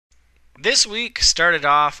This week started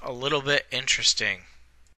off a little bit interesting.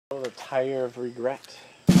 The tire of regret.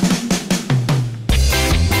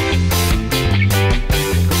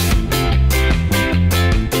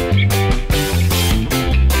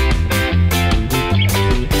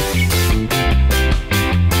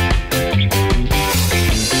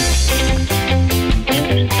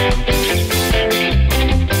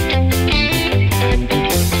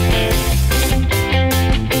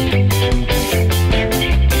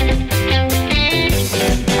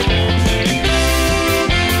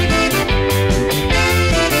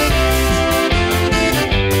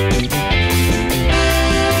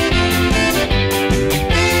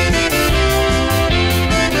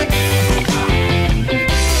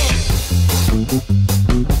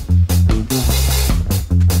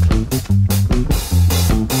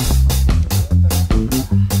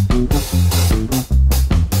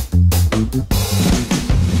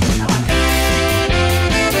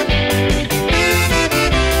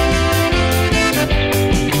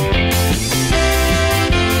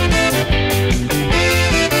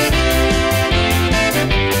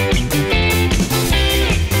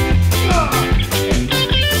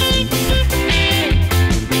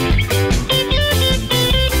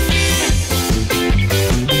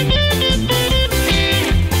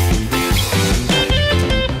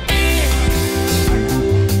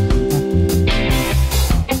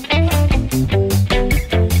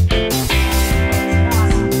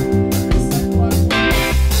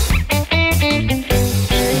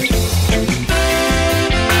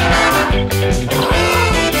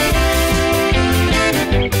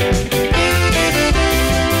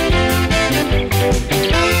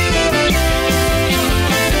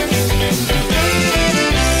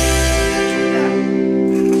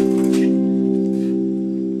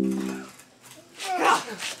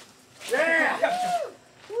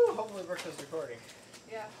 Recording.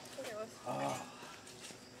 Yeah, okay, let's. Oh.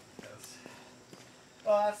 Yes.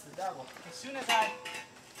 Oh, that's the devil. As soon as I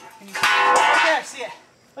can you... Okay, I see it.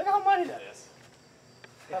 Look how muddy that is.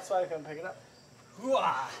 That's why I couldn't pick it up.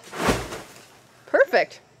 Hoo-ah.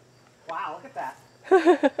 Perfect. Wow, look at that.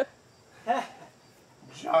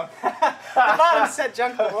 Junk. I thought I said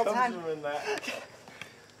junk the whole time.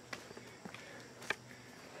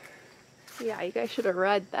 Yeah, you guys should have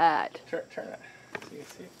read that. Turn it. So you can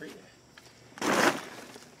see it breathing. Jeez,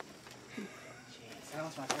 I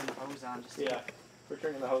almost want to turn the hose on. Just Yeah, we're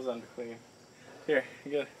turning the hose on to clean. Here,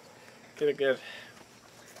 you get a good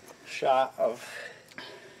shot of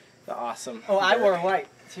the awesome. Oh, I wore white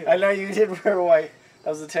too. I know you did wear white.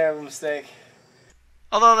 That was a terrible mistake.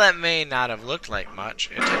 Although that may not have looked like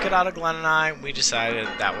much, it took it out of Glen and I. We decided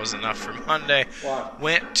that was enough for Monday. Wow.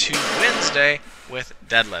 Went to Wednesday with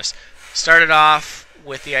deadlifts. Started off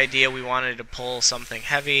with the idea we wanted to pull something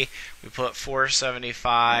heavy. We put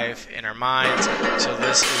 475 in our minds. So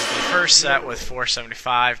this is the first set with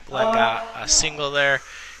 475. Glen got a single there.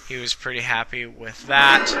 He was pretty happy with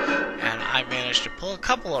that. And I managed to pull a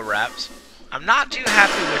couple of reps. I'm not too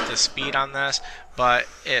happy with the speed on this, but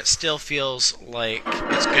it still feels like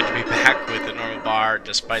it's good to be back with the normal bar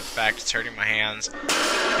despite the fact it's hurting my hands.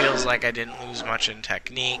 Feels like I didn't lose much in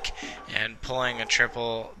technique, and pulling a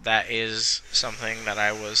triple, that is something that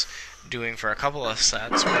I was doing for a couple of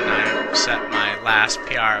sets when I set my last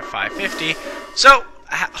PR of 550. So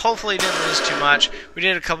hopefully didn't lose too much. We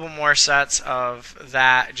did a couple more sets of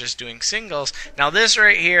that, just doing singles. Now this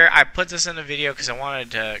right here, I put this in a video because I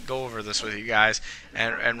wanted to go over this with you guys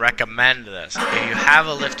and recommend this. If you have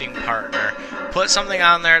a lifting partner, put something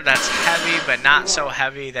on there that's heavy but not so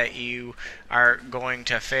heavy that you are going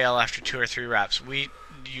to fail after 2 or 3 reps. We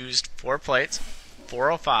used 4 plates,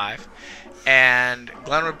 405, and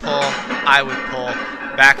Glen would pull, I would pull,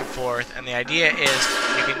 back and forth, and the idea is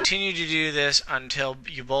you continue to do this until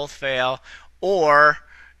you both fail or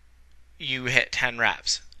you hit 10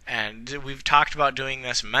 reps. And we've talked about doing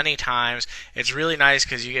this many times. It's really nice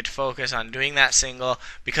because you get to focus on doing that single.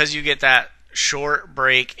 Because you get that short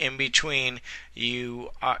break in between, you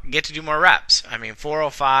get to do more reps. I mean,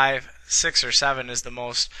 405, 6 or 7 is the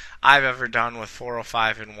most I've ever done with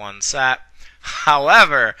 405 in one set.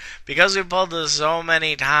 However, because we pulled this so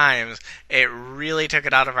many times, it really took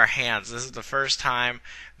it out of our hands. This is the first time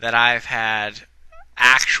that I've had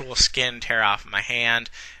actual skin tear off my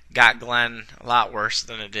hand. Got Glen a lot worse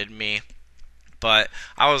than it did me. But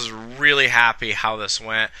I was really happy how this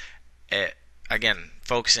went. Again,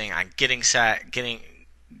 focusing on getting set, getting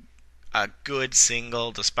a good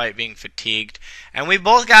single despite being fatigued. And we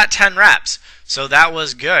both got 10 reps, so that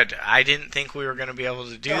was good. I didn't think we were going to be able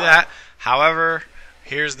to do that. However,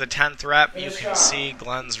 here's the 10th rep. You can see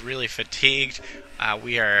Glen's really fatigued.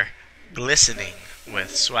 We are glistening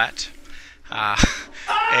with sweat.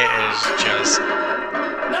 It is just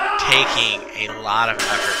taking a lot of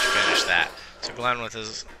effort to finish that. So Glenn with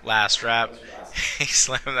his last rep, he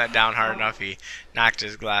slammed that down hard enough he knocked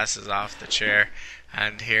his glasses off the chair.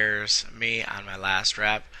 And here's me on my last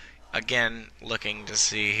rep. Again, looking to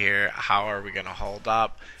see here how are we going to hold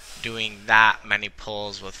up doing that many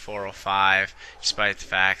pulls with 405, despite the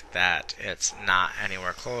fact that it's not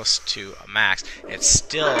anywhere close to a max. It's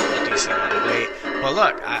still a decent amount of weight, but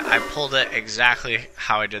look, I pulled it exactly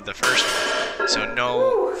how I did the first one. So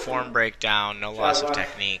no form breakdown, no loss of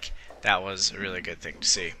technique. That was a really good thing to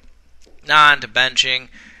see. Now on to benching.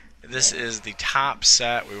 This is the top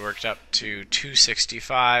set. We worked up to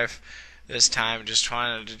 265. This time just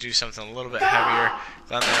wanted to do something a little bit heavier.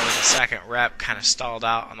 Glen there with the second rep, kind of stalled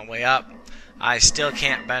out on the way up. I still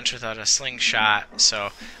can't bench without a slingshot,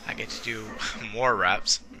 so I get to do more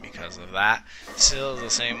reps because of that. Still the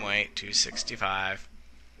same weight, 265.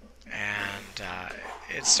 And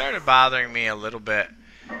it started bothering me a little bit.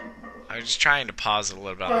 I was just trying to pause it a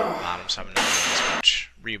little bit on the bottom so I'm not getting as much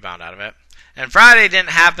rebound out of it. And Friday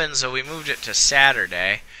didn't happen, so we moved it to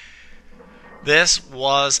Saturday. This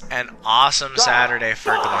was an awesome Saturday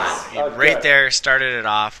for Glen. Right there, started it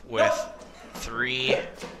off with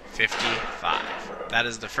 355. That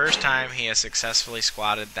is the first time he has successfully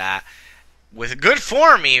squatted that with good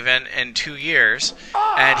form even in 2 years.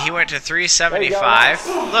 And he went to 375.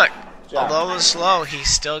 Look, although it was slow, he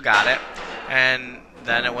still got it. And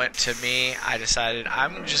then it went to me. I decided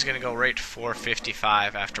I'm just going to go right to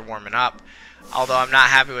 455 after warming up. Although I'm not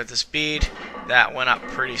happy with the speed, that went up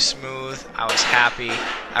pretty smooth. I was happy.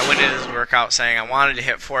 I went into this workout saying I wanted to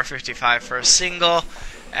hit 455 for a single,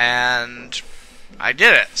 and I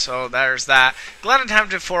did it. So there's that. Glen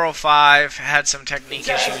attempted 405, had some technique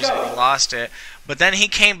issues, and he lost it. But then he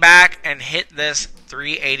came back and hit this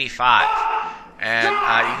 385. And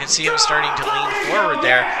you can see him starting to lean forward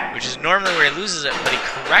there, which is normally where he loses it, but he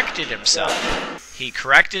corrected himself. He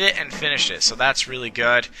corrected it and finished it, so that's really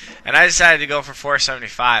good. And I decided to go for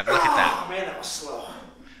 475. Look at that. Oh man, that was slow.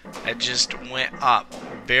 It just went up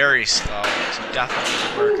very slow, so definitely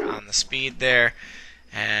need to work on the speed there.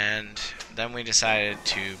 And then we decided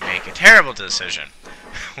to make a terrible decision.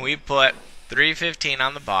 We put 315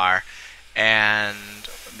 on the bar, and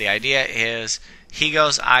the idea is he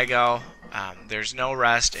goes, I go. There's no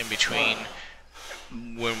rest in between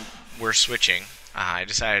when we're switching. I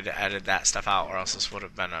decided to edit that stuff out, or else this would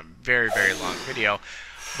have been a very, very long video.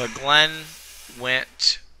 But Glen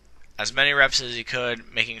went as many reps as he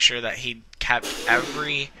could, making sure that he kept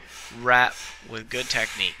every rep with good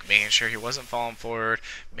technique, making sure he wasn't falling forward,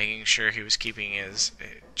 making sure he was keeping his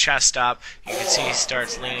chest up. You can see he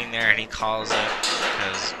starts leaning there, and he calls it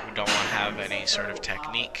because we don't want to have any sort of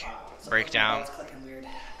technique breakdown.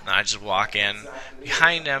 And I just walk in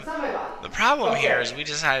behind him. The problem here is we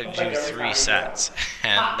decided to do 3 sets,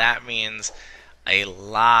 and that means a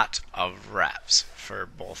lot of reps for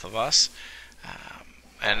both of us.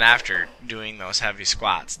 And after doing those heavy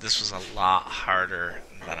squats, this was a lot harder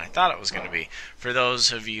than I thought it was going to be. For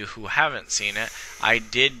those of you who haven't seen it, I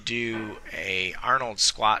did do a Arnold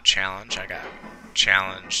squat challenge. I got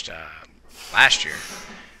challenged last year.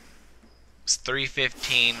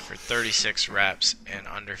 315 for 36 reps in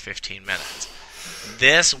under 15 minutes.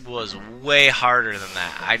 This was way harder than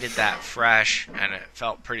that. I did that fresh, and it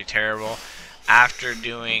felt pretty terrible. After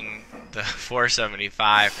doing the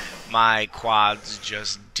 475, my quads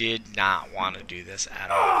just did not want to do this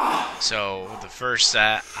at all. So the first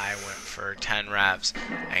set, I went for 10 reps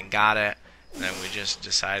and got it. And then we just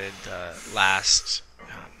decided the last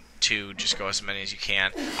 2, just go as many as you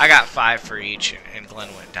can. I got 5 for each, and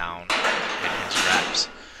Glen went down in his reps.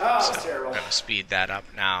 So I'm going to speed that up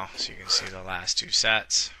now so you can see the last 2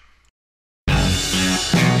 sets.